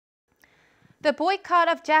The boycott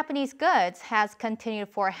of Japanese goods has continued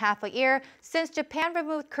for half a year since Japan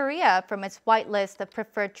removed Korea from its whitelist of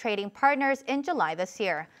preferred trading partners in July this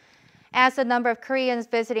year. As the number of Koreans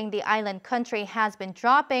visiting the island country has been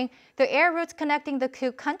dropping, the air routes connecting the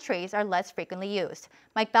two countries are less frequently used.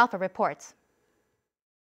 Mike Balfour reports.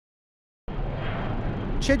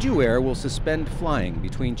 Jeju Air will suspend flying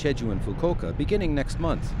between Jeju and Fukuoka beginning next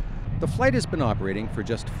month. The flight has been operating for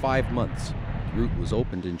just 5 months. The route was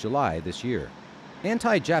opened in July this year.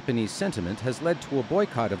 Anti-Japanese sentiment has led to a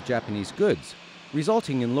boycott of Japanese goods,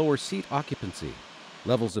 resulting in lower seat occupancy.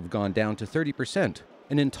 Levels have gone down to 30%,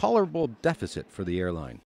 an intolerable deficit for the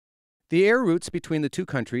airline. The air routes between the two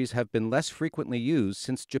countries have been less frequently used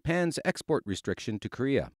since Japan's export restriction to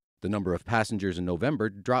Korea. The number of passengers in November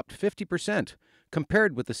dropped 50%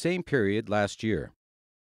 compared with the same period last year.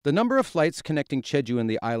 The number of flights connecting Jeju and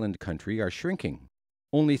the island country are shrinking.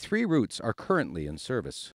 Only 3 routes are currently in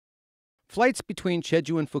service. Flights between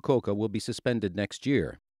Jeju and Fukuoka will be suspended next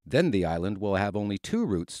year. Then the island will have only 2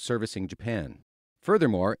 routes servicing Japan.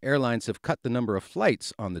 Furthermore, airlines have cut the number of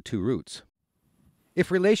flights on the 2 routes.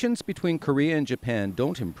 If relations between Korea and Japan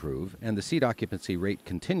don't improve and the seat occupancy rate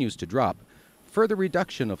continues to drop, further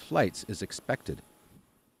reduction of flights is expected.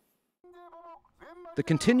 The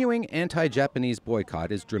continuing anti-Japanese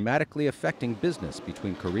boycott is dramatically affecting business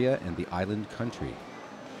between Korea and the island country.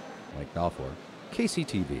 Mike Balfour,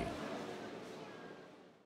 KCTV.